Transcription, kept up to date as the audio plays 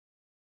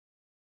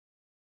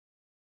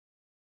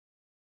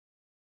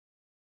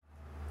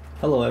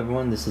Hello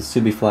everyone, this is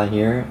Subifly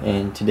here,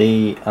 and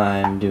today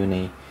I'm doing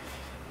a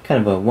kind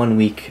of a 1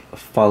 week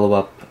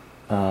follow-up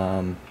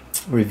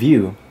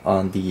review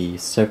on the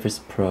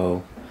Surface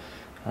Pro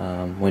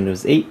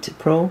Windows 8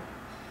 Pro,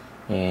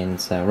 and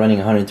it's running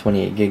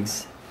 128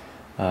 gigs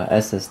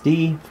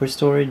SSD for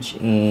storage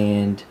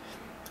and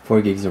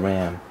 4 gigs of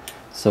RAM.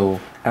 So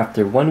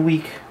after 1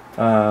 week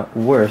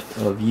worth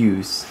of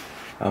use,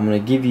 I'm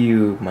going to give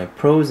you my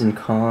pros and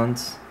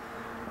cons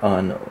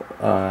on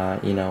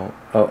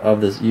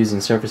of this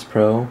using Surface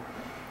Pro.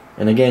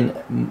 And again,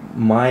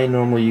 my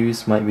normal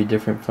use might be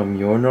different from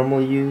your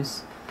normal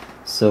use,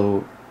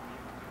 so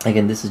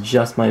again, this is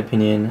just my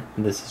opinion,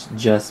 this is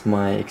just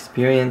my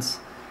experience.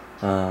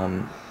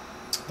 Hopefully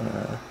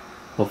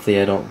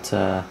I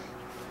don't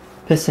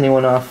piss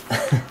anyone off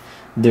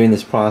during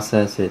this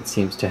process. It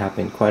seems to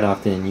happen quite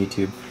often in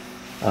YouTube.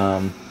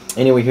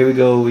 Anyway, here we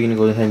go. We're gonna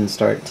go ahead and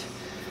start.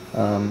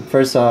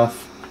 First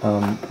off,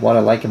 what I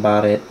like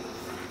about it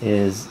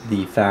is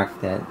the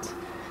fact that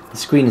the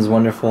screen is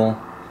wonderful.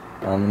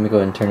 Let me go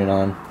ahead and turn it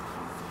on.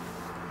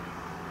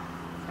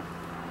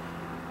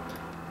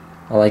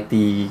 I like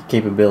the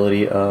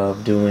capability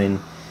of doing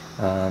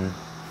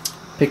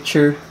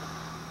picture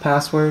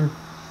password,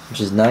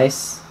 which is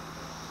nice.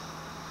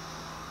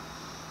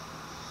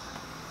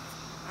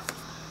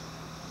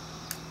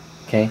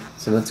 Okay,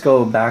 so let's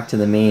go back to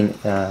the main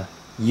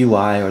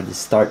UI, or the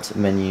start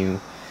menu.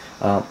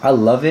 I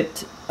love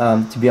it.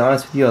 To be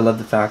honest with you, I love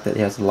the fact that it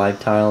has live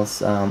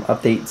tiles,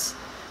 updates,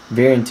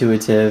 very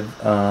intuitive,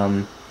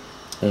 and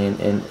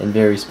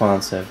very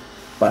responsive.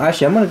 But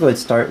actually, I'm going to go ahead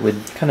and start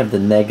with kind of the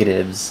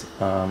negatives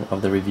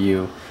of the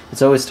review.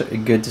 It's always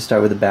good to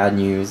start with the bad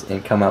news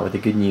and come out with the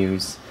good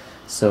news,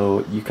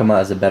 so you come out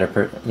as a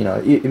better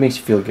it makes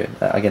you feel good.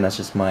 Again, that's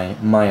just my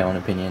own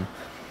opinion.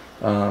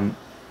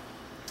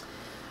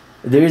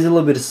 There is a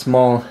little bit of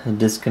small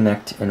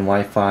disconnect in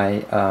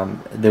Wi-Fi.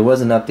 There was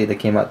an update that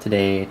came out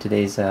today.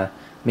 Today's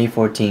May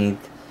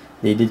 14th.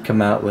 They did come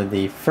out with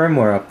a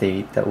firmware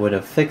update that would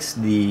have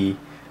fixed the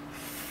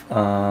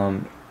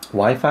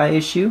Wi-Fi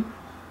issue.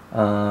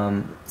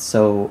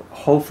 So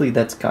hopefully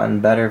that's gotten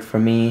better for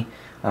me.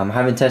 I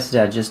haven't tested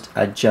it.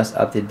 I just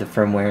updated the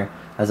firmware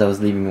as I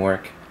was leaving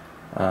work.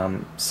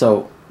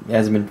 So it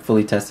hasn't been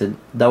fully tested.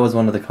 That was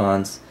one of the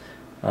cons,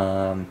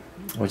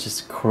 which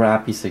is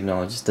crappy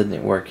signal. It just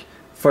didn't work.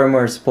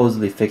 Firmware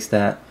supposedly fixed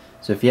that.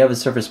 So if you have a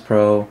Surface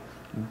Pro,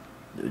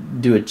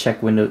 do a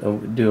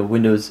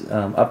Windows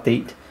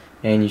update,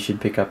 and you should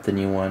pick up the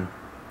new one.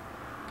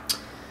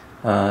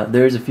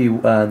 There's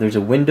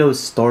a Windows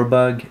store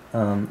bug.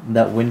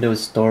 That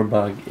Windows store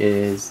bug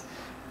is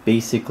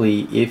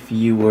basically if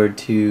you were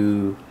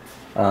to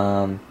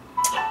download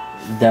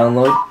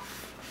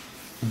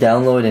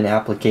an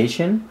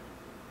application.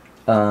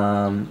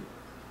 I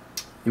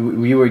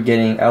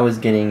was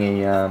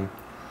getting a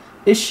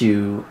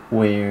issue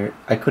where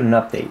I couldn't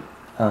update.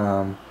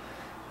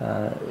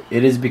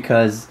 It is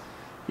because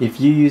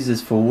if you use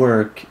this for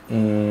work,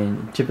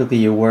 and typically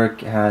your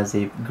work has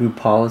a group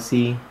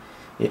policy,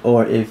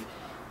 or if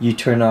you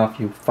turn off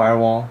your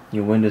firewall,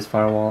 your Windows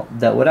firewall,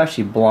 that would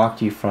actually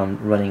block you from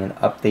running an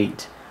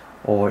update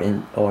or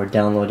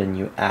download a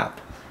new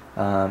app.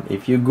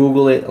 If you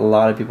Google it, a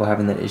lot of people are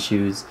having that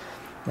issues.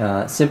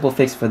 Simple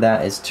fix for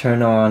that is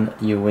turn on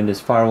your Windows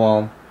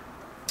firewall.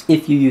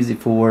 If you use it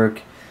for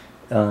work,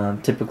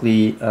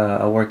 typically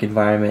a work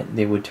environment,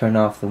 they would turn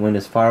off the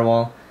Windows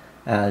firewall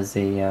as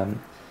a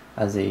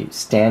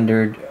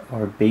standard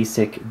or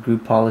basic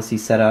group policy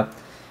setup.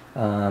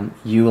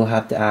 You will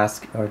have to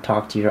ask or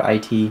talk to your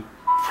IT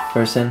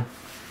person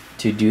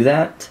to do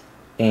that,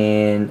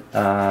 and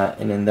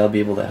then they'll be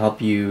able to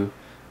help you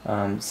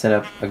set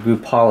up a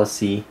group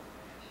policy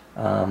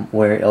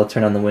where it'll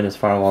turn on the Windows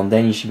firewall, and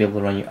then you should be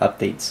able to run your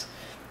updates.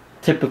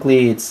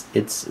 Typically,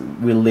 it's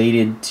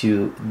related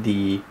to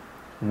the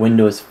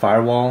Windows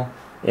firewall.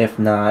 If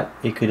not,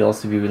 it could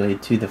also be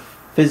related to the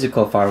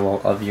physical firewall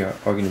of your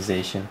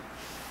organization.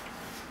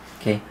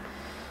 Okay.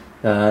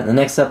 The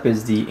next up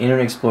is the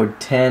Internet Explorer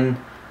 10.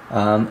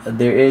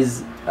 There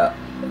is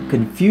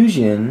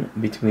confusion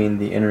between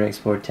the Internet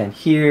Explorer 10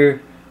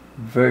 here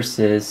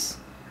versus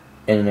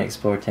Internet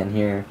Explorer 10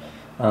 here.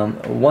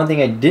 One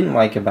thing I didn't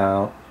like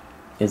about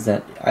is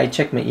that I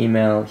checked my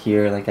email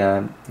here, like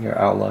your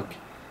Outlook,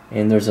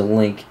 and there's a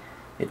link.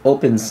 It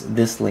opens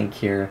this link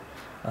here.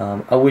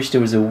 I wish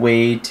there was a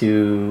way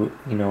to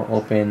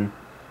open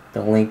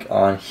the link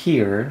on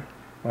here,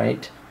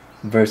 right,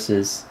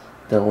 versus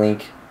the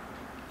link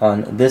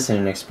on this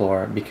Internet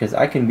Explorer, because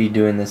I can be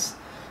doing this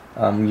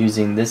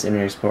using this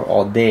Internet Explorer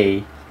all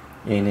day,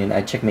 and then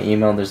I check my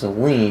email and there's a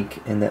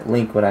link, and that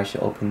link would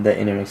actually open the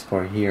Internet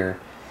Explorer here.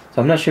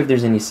 So I'm not sure if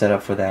there's any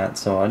setup for that,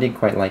 so I didn't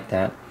quite like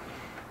that.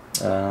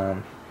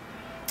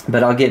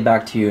 But I'll get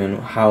back to you on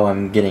how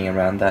I'm getting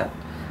around that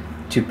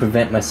to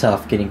prevent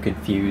myself getting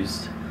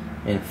confused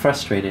and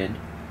frustrated.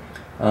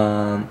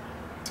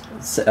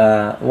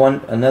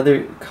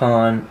 Another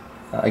con,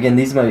 again,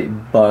 these might be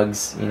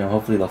bugs,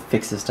 hopefully they'll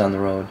fix this down the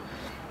road,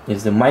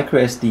 is the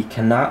micro SD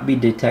cannot be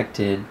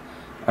detected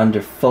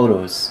under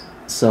Photos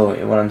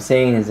So what I'm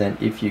saying is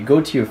that if you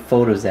go to your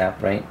Photos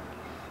app, right?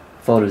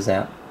 Photos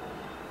app,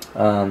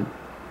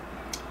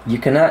 you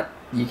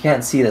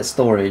can't see that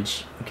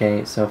storage.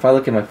 Okay, so if I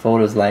look at my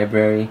photos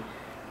library,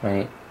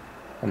 right,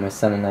 and my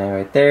son and I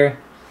right there,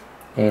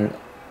 and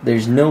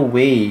there's no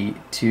way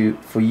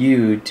for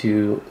you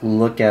to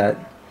look at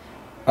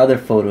other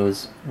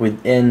photos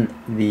within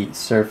the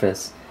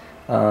Surface.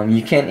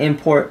 You can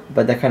import,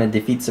 but that kind of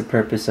defeats the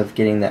purpose of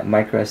getting that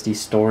micro SD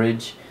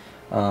storage.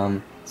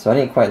 So I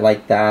didn't quite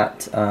like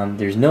that.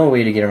 There's no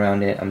way to get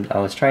around it. I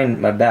was trying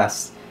my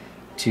best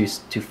to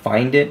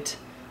find it.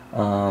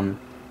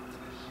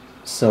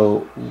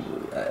 So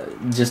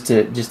just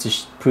to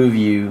prove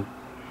you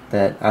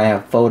that I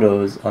have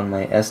photos on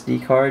my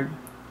SD card,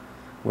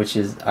 which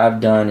is I've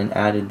done and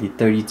added the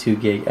 32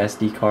 gig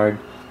SD card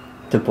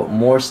to put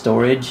more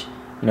storage,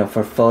 you know,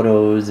 for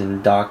photos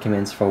and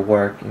documents for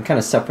work, and kind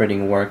of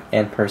separating work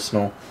and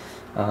personal.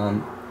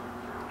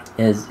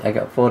 Is I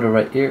got photo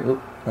right here.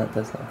 Oop,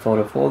 that's not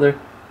photo folder.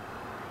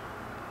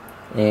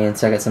 And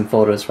so I got some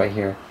photos right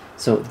here.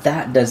 So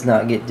that does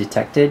not get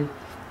detected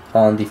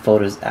on the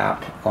Photos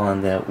app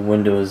on the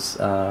Windows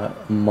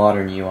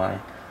modern UI.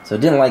 So I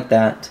didn't like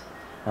that.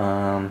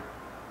 Kind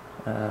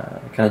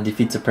of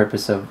defeats the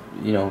purpose of,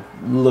 you know,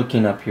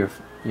 looking up your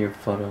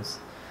photos.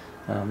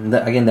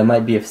 Again, there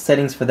might be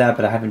settings for that,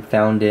 but I haven't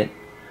found it.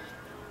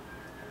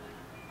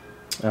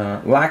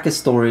 Lack of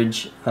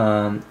storage.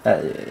 I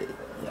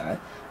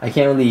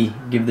can't really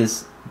give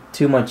this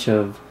too much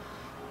of.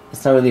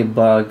 It's not really a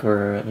bug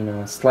or, you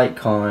know, a slight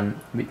con,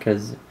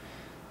 because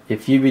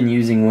if you've been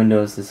using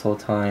Windows this whole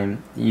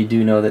time, you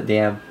do know that they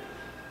have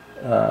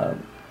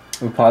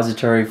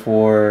storage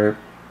for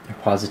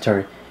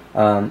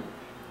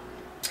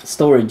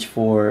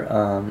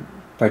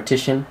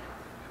partition,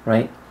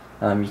 right?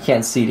 You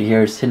can't see it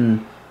here, it's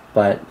hidden,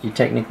 but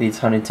technically it's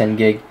 110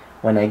 gig.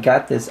 When I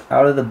got this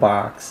out of the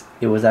box,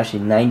 it was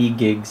actually 90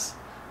 gigs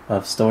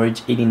of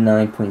storage,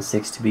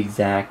 89.6 to be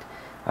exact.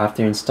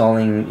 After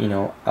installing, you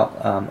know,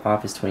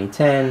 Office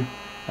 2010,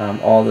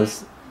 all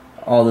those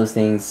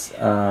things,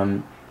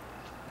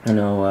 you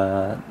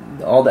know,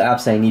 all the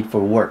apps I need for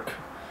work,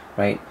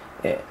 right?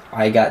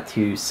 I got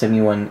to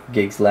 71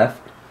 gigs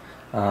left.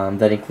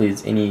 That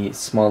includes any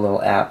small little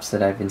apps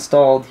that I've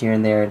installed here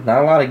and there.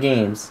 Not a lot of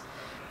games,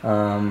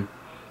 you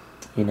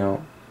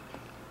know,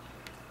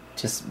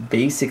 just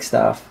basic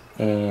stuff.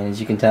 And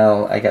as you can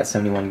tell, I got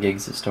 71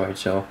 gigs of storage.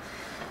 So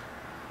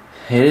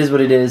it is what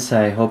it is.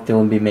 I hope they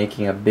will be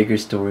making a bigger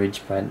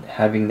storage, but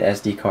having the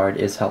SD card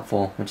is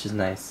helpful, which is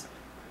nice.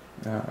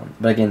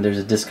 But again, there's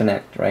a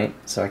disconnect, right?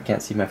 So I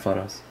can't see my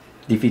photos.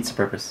 Defeats the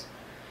purpose.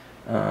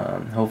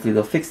 Hopefully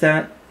they'll fix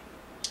that.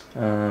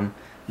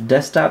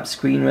 Desktop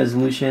screen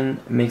resolution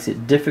makes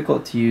it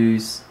difficult to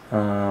use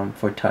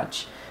for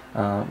touch.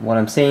 What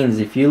I'm saying is,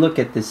 if you look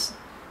at this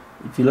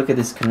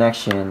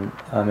connection,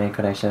 main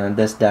connection on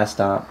this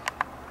desktop,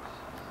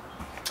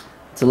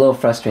 it's a little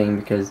frustrating,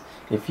 because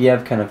if you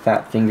have kind of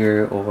fat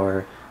finger,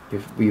 or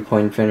your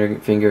pointing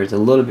finger is a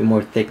little bit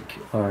more thick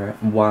or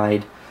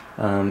wide,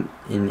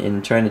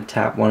 in trying to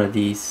tap one of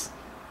these,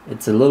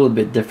 it's a little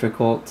bit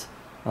difficult,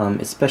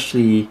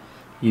 especially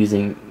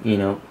using, you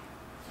know,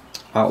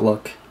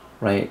 Outlook,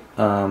 right?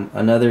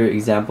 Another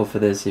example for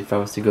this, if I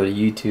was to go to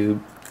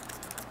YouTube,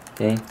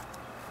 okay,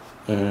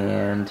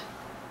 and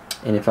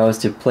if I was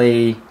to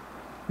play,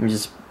 let me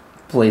just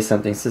play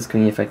something, Cisco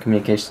Unified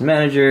Communications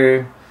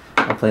Manager,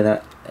 I'll play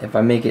that. If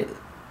I make it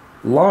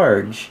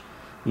large,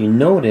 you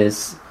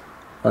notice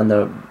on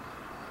the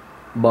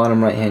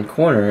bottom right hand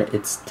corner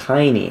it's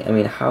tiny. I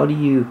mean, how do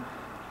you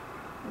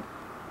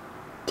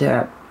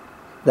tap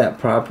that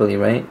properly,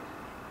 right?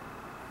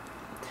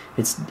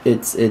 It's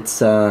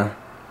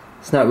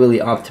not really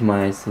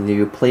optimized.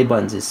 The play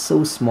buttons is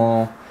so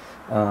small,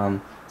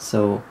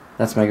 so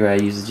that's my guy. I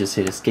usually just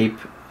hit escape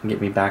and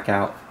get me back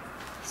out.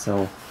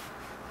 So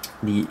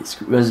the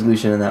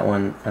resolution in that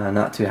one,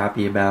 not too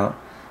happy about.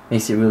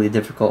 Makes it really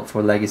difficult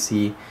for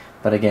legacy.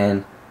 But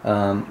again,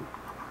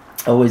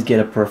 always get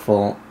a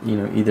peripheral, you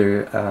know,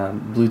 either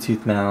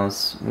Bluetooth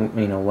mouse,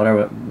 you know,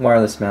 whatever,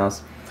 wireless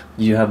mouse.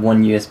 You have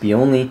one USB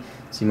only,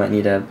 so you might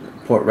need a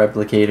port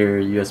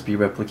replicator, USB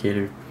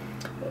replicator,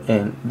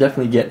 and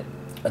definitely get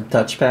a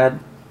touchpad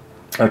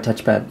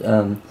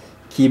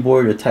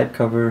keyboard or type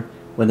cover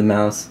with a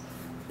mouse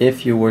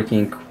if you're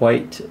working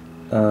quite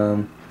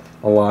a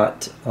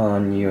lot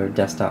on your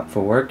desktop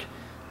for work.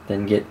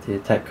 Then get the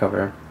type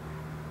cover.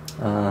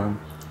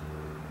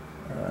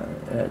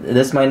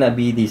 This might not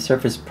be the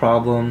Surface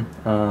problem,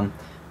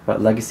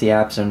 but legacy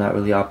apps are not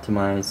really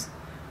optimized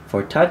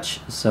for touch,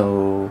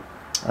 so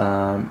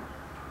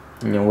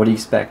you know, what do you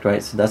expect,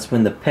 right? So that's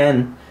when the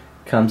pen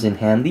comes in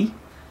handy.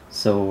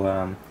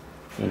 So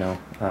you know,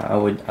 I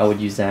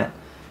would use that.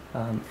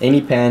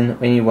 Any pen,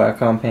 any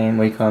Wacom pen,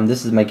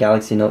 this is my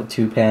Galaxy Note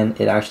 2 pen.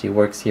 It actually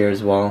works here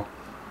as well,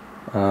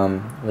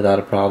 without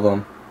a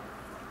problem.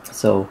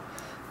 So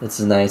this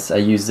is nice. I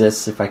use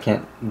this if I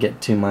can't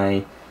get to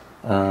my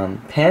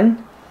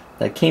pen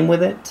that came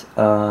with it.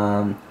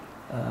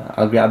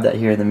 I'll grab that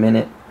here in a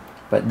minute.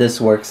 but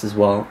this works as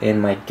well in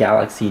my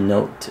Galaxy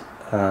Note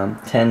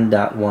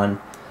 10.1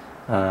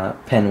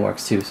 pen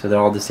works too, so they're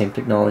all the same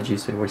technology,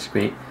 so it works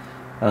great.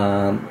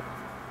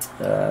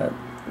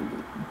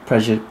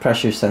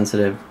 Pressure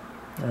sensitive.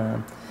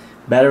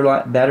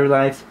 Battery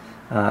life,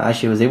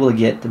 actually I was able to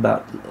get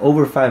about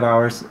over 5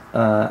 hours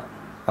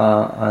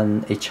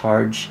on a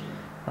charge,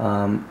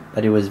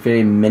 but it was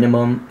very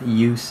minimum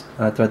use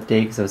throughout the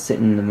day because I was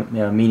sitting in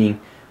the meeting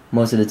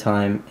most of the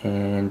time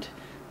and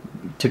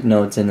took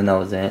notes, and then that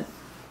was it.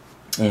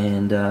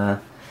 And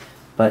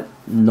but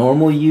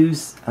normal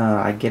use,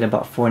 I get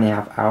about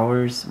 4.5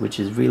 hours, which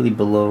is really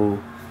below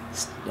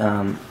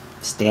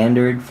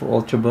standard for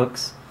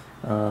Ultrabooks.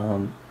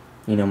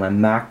 You know, my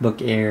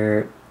MacBook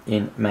Air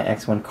in my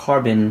X1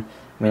 Carbon,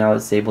 I mean, I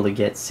was able to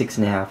get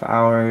 6.5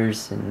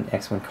 hours, and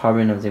X1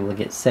 Carbon I was able to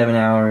get 7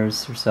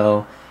 hours or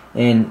so,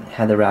 and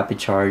had the rapid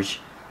charge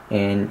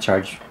and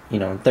charge, you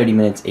know, in 30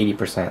 minutes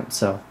 80%.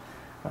 So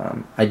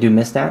I do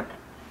miss that.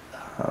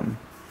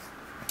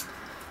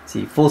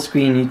 See, full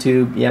screen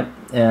YouTube, yep,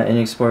 in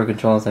Explorer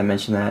controls, I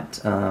mentioned that.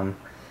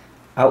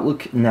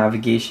 Outlook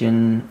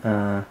navigation,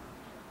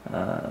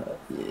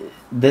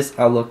 this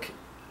Outlook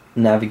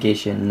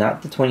navigation,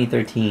 not the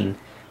 2013,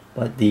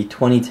 but the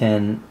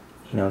 2010.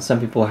 You know, some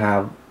people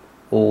have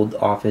old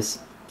Office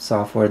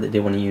software that they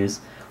want to use,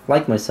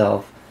 like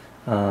myself.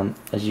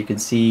 As you can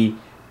see,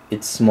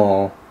 it's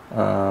small,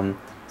 so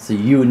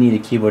you would need a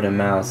keyboard and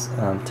mouse.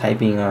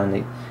 Typing on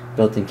the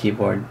built-in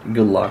keyboard,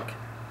 good luck.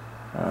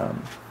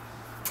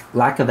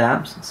 Lack of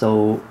apps,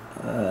 so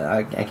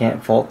I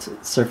can't fault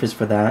Surface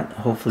for that.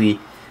 Hopefully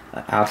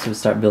apps will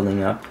start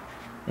building up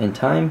in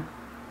time.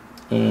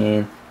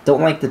 And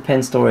don't like the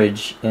pen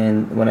storage,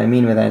 and what I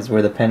mean by that is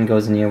where the pen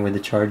goes in here with the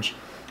charge,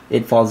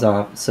 it falls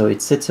off, so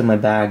it sits in my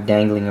bag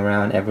dangling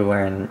around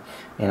everywhere, and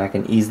I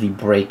can easily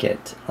break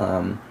it.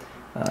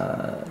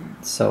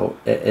 So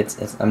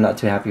I'm not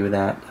too happy with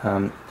that.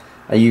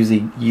 I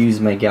usually use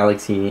my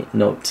Galaxy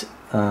Note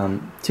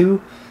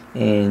 2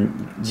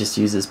 and just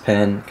use this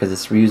pen because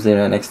it's usually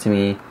right next to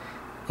me,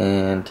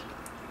 and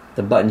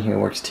the button here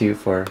works too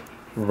for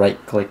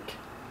right click,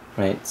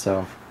 right?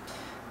 So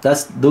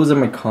those are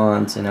my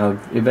cons, and I'll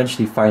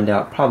eventually find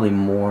out probably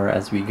more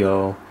as we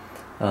go.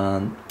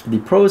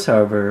 The pros,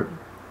 however,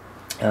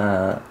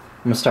 I'm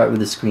gonna start with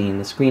the screen.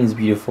 The screen is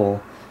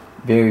beautiful,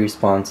 very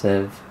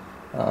responsive.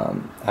 I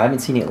haven't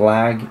seen it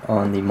lag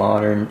on the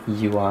modern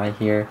UI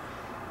here.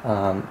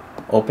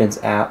 Opens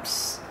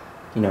apps,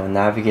 you know,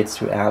 navigates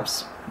through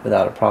apps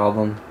without a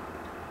problem.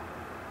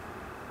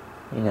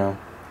 You know,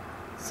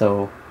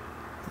 so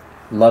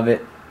love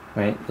it,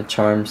 right? The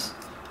charms.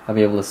 I'll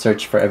be able to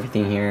search for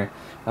everything here.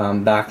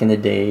 Back in the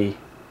day,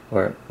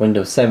 or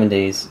Windows 7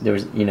 days, there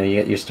was, you know, you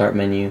get your start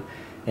menu,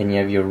 and you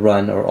have your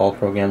run or all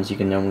programs. You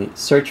can normally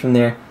search from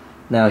there.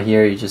 Now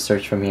here, you just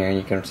search from here, and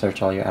you can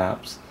search all your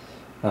apps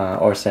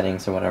or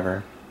settings or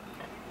whatever.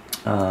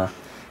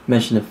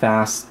 Mentioned the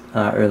fast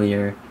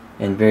earlier,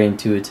 and very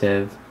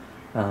intuitive.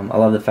 I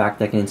love the fact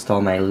that I can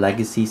install my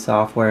legacy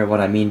software. What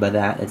I mean by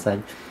that is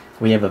like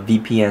we have a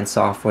VPN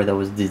software that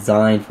was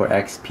designed for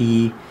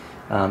XP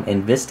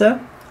and Vista.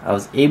 I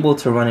was able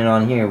to run it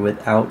on here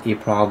without a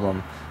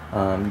problem.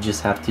 You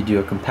just have to do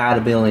a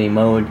compatibility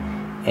mode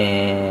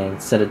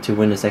and set it to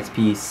Windows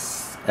XP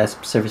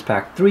Service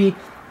Pack 3.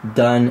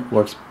 Done.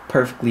 Works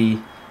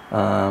perfectly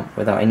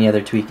without any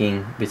other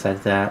tweaking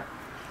besides that.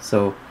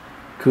 So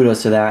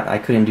kudos to that. I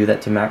couldn't do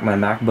that to my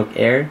MacBook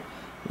Air.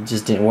 It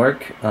just didn't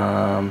work.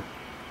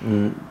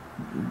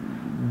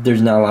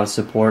 There's not a lot of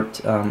support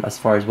as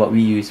far as what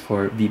we use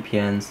for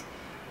VPNs.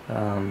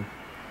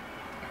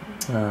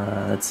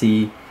 Let's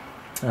see.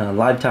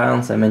 Live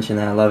tiles, I mentioned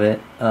that. I love it.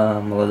 I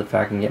love the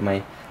fact I can get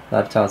my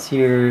live tiles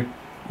here,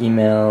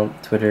 email,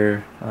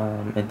 Twitter,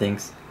 and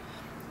things.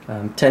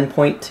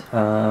 10-point,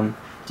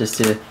 just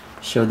to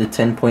show the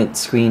 10-point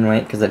screen,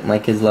 right? Because like, my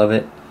kids love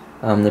it.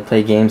 They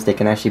play games. They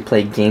can actually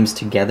play games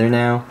together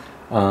now,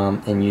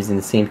 and using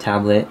the same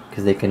tablet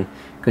because they can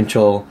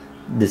control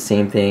the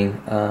same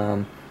thing.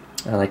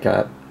 Like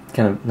a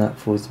kind of not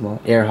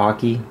foosball, air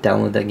hockey.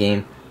 Download that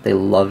game. They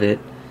love it.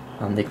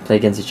 They can play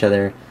against each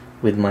other.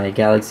 With my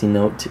Galaxy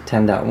Note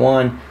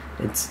 10.1,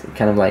 it's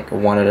kind of like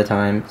one at a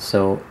time,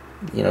 so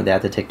you know they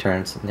have to take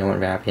turns. They weren't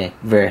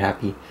very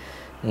happy,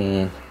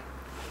 and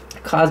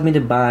it caused me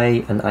to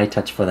buy an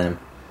iTouch for them.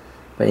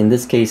 But in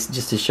this case,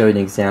 just to show you an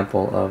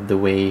example of the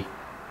way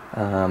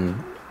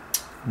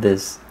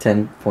this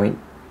 10-point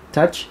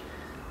touch,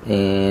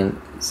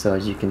 and so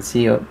as you can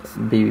see, a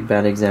baby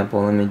bad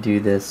example. Let me do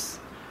this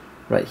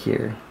right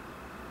here.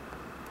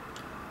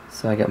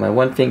 So I got my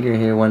one finger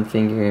here, one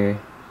finger here.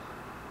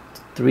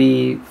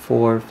 3,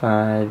 4,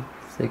 5,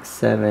 6,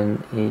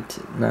 7,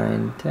 8,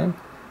 9, 10.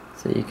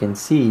 So you can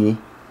see,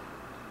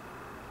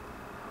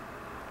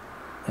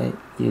 right,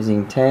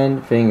 using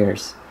 10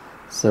 fingers.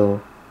 So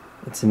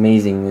it's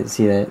amazing to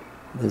see that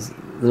those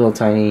little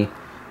tiny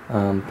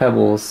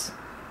pebbles,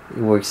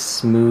 it works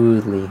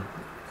smoothly.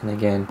 And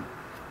again,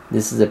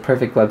 this is a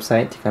perfect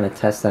website to kind of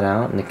test that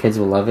out, and the kids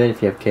will love it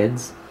if you have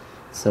kids.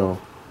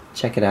 So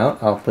check it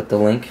out. I'll put the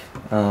link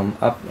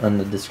up on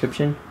the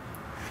description.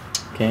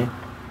 Okay.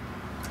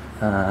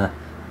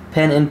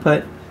 Pen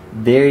input,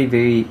 very,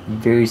 very,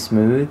 very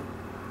smooth.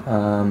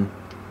 I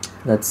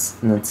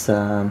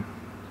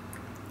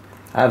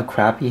have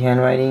crappy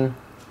handwriting,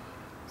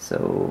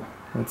 so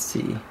let's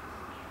see.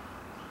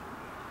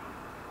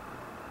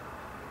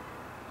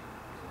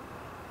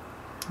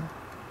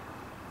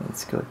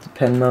 Let's go to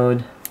pen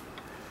mode.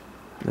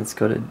 Let's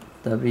go to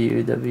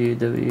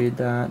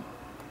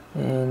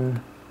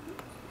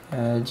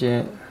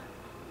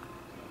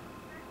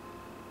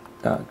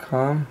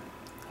www.engadget.com.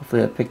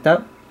 Hopefully that picked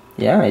up.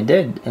 Yeah, it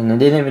did, and it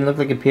didn't even look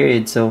like a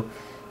period. So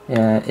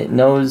it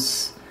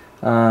knows.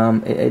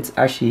 It's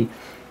actually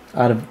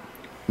out of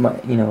my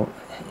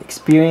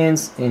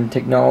experience in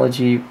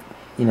technology.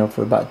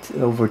 For about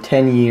over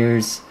 10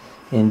 years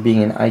in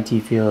being in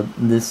IT field,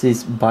 this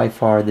is by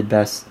far the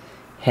best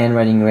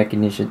handwriting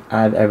recognition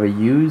I've ever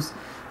used.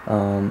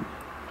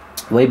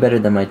 Way better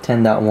than my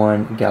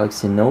 10.1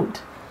 Galaxy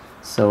Note.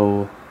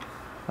 So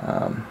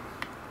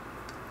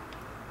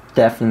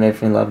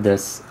definitely love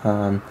this,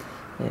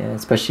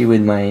 especially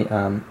with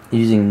my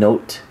using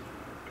Note,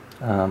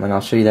 and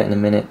I'll show you that in a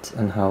minute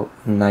and how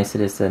nice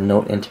it is, the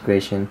Note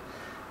integration.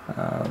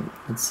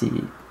 Let's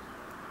see,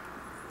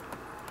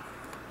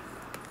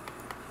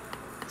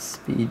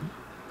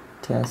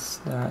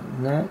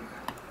 speedtest.net.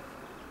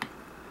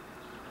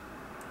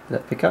 Did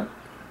that pick up?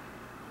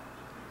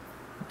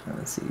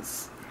 Let's see.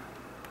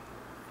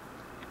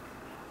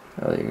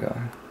 Oh, there you go.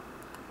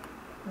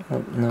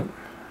 Oh, nope.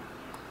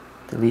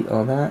 Delete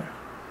all that.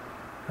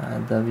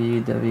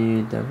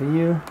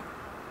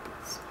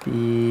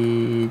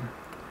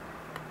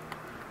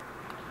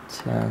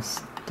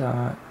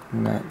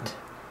 www.speedtest.net.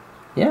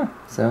 Yeah,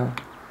 so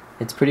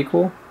it's pretty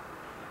cool.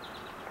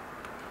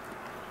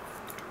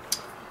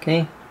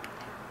 Okay.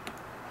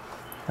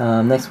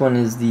 Next one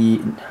is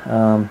the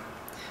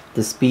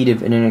speed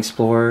of Internet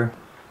Explorer.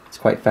 It's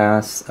quite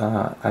fast.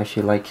 I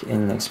actually like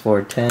Internet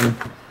Explorer 10.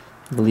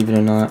 Believe it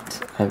or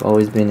not, I've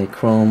always been a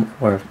Chrome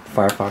or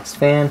Firefox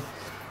fan,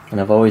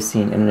 and I've always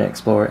seen Internet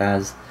Explorer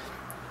as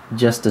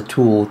just a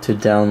tool to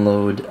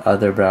download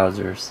other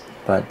browsers.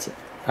 But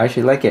I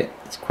actually like it.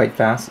 It's quite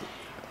fast.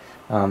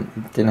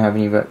 Didn't have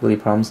any really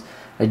problems.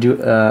 I do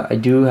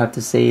have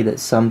to say that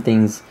some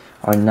things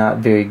are not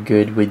very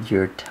good with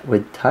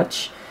with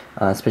touch,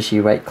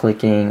 especially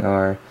right-clicking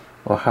or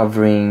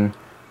hovering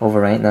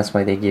over, right? And that's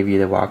why they give you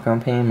the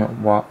Wacom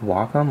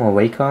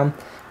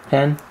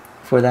pen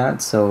for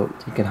that, so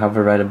you can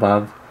hover right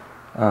above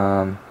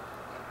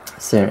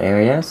certain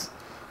areas.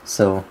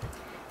 So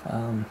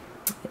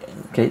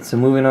okay, so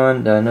moving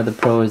on, another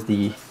pro is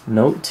the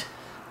Note.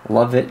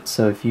 Love it.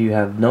 So if you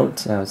have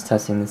Note, I was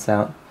testing this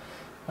out.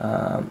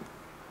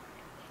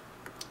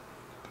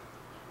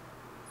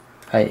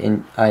 I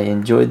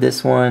enjoyed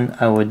this one.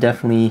 I would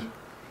definitely,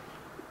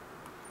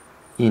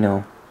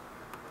 let's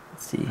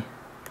see.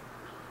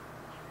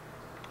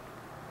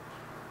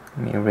 Let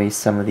me erase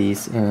some of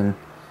these and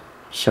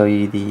show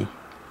you the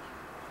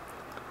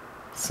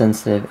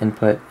sensitive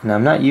input. And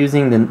I'm not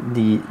using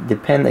the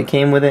pen that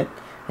came with it.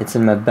 It's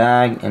in my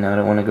bag, and I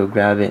don't want to go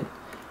grab it.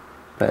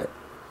 But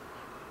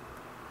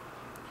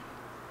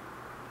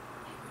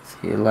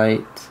see,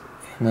 light,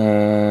 and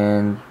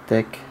then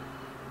thick,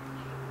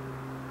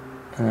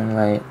 and then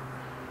light,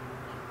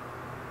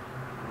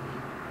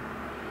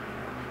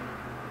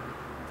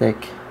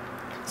 thick.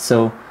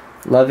 So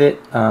love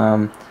it.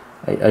 I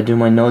do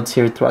my notes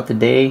here throughout the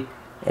day,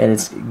 and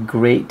it's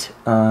great.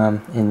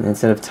 And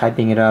instead of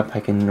typing it up, I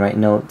can write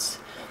notes,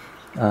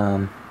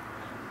 and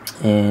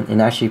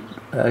actually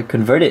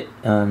convert it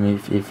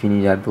if you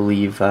need. I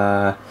believe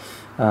I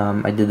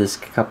did this a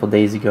couple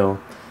days ago,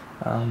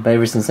 but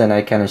ever since then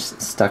I kind of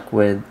stuck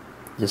with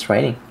just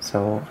writing.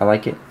 So I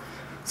like it.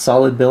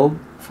 Solid build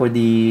for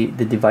the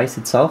device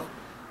itself,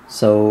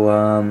 so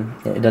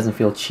it doesn't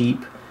feel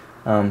cheap.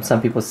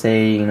 Some people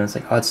say it's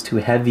like, oh, it's too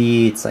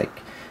heavy. It's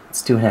like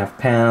it's 2.5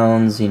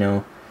 pounds,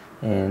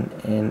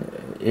 and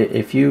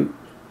if you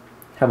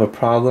have a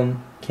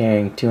problem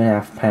carrying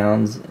 2.5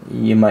 pounds,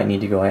 you might need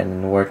to go ahead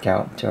and work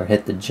out or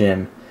hit the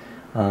gym.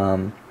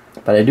 But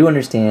I do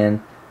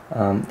understand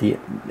the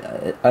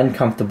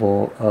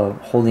uncomfortable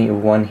of holding it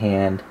with one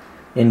hand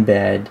in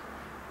bed.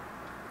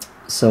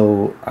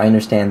 So I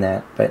understand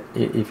that. But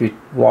if you're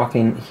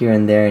walking here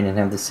and there and then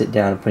have to sit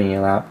down and put it in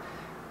your lap,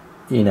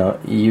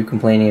 you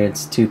complaining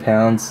it's 2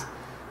 pounds,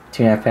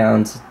 2.5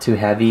 pounds, too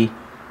heavy.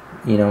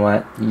 You know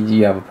what?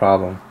 You have a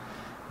problem.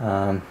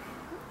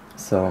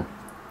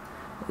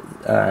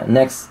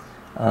 Next,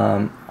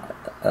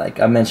 like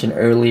I mentioned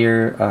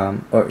earlier,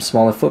 or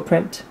smaller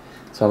footprint.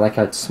 So I like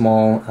how it's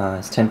small.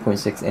 It's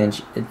 10.6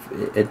 inch.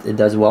 It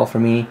does well for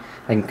me.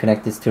 I can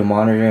connect this to a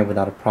monitor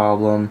without a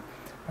problem.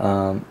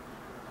 I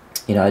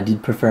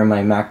did prefer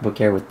my MacBook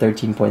Air with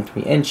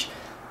 13.3 inch,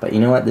 but you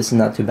know what? This is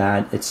not too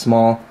bad. It's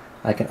small.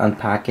 I can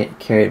unpack it,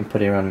 carry it, and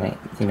put it around my,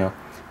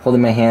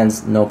 holding my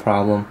hands, no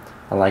problem.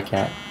 I like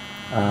that.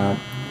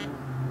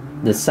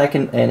 The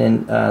second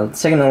and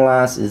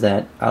last is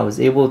that I was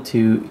able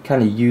to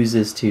kind of use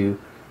this to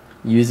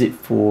use it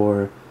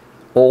for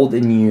old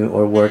and new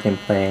or work and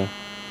play.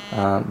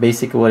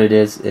 Basically what it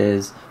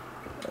is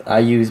I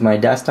use my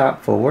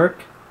desktop for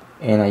work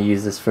and I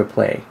use this for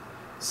play.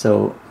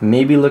 So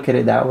maybe look at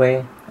it that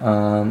way,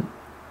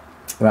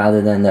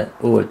 rather than that,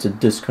 oh, it's a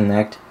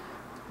disconnect.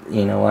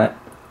 You know what?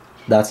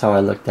 That's how I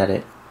looked at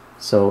it.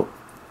 So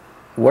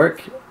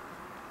work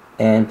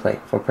and play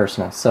for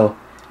personal. So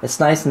it's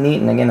nice and neat,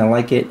 and again, I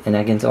like it. And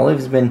again, it's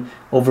always been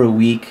over a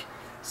week,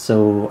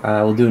 so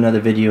I will do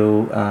another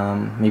video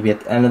maybe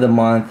at the end of the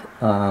month,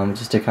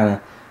 just to kind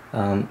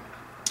of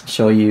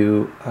show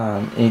you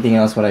anything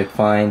else what I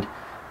find.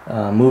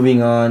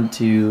 Moving on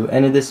to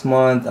end of this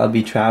month, I'll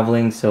be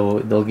traveling, so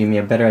they'll give me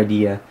a better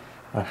idea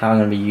on how I'm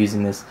going to be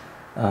using this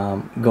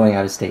going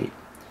out of state.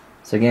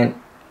 So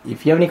again,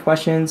 if you have any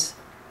questions,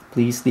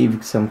 please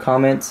leave some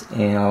comments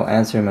and I'll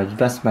answer them as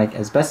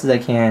best as I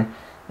can.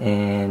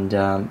 And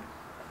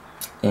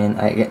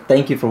I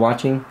thank you for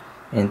watching,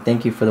 and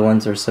thank you for the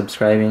ones that are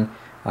subscribing.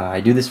 I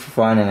do this for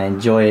fun and I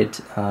enjoy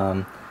it,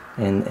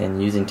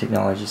 and using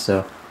technology.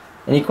 So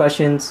any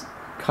questions,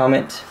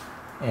 comment,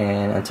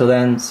 and until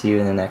then, see you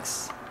in the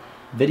next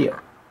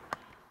video.